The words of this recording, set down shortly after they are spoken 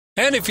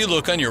And if you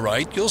look on your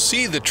right, you'll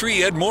see the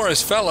tree Ed Morris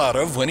fell out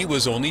of when he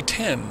was only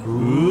 10.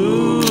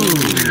 Ooh.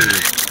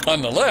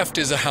 On the left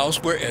is a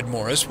house where Ed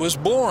Morris was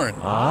born.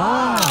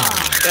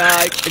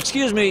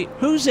 Excuse me,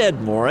 who's Ed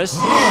Morris?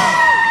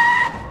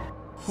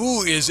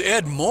 Who is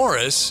Ed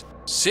Morris?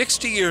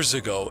 60 years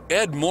ago,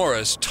 Ed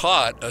Morris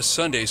taught a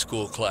Sunday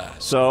school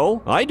class.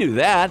 So, I do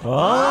that.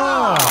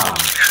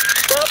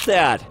 Stop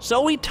that.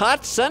 So he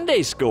taught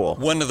Sunday school.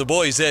 One of the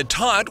boys Ed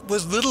taught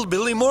was little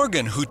Billy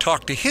Morgan, who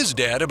talked to his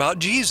dad about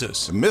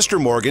Jesus. Mr.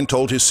 Morgan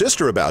told his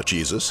sister about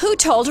Jesus. Who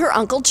told her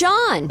Uncle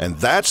John? And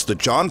that's the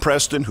John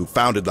Preston who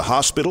founded the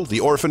hospital,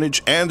 the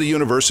orphanage, and the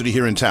university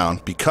here in town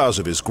because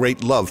of his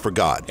great love for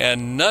God.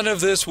 And none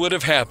of this would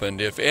have happened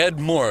if Ed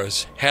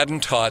Morris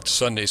hadn't taught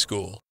Sunday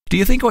school. Do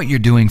you think what you're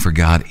doing for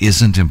God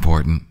isn't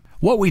important?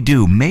 What we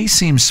do may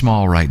seem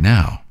small right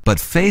now, but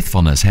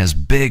faithfulness has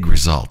big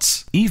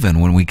results, even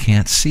when we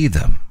can't see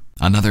them.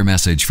 Another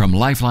message from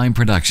LifeLine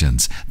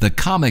Productions, the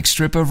comic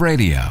strip of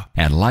radio,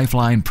 at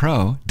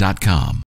lifelinepro.com.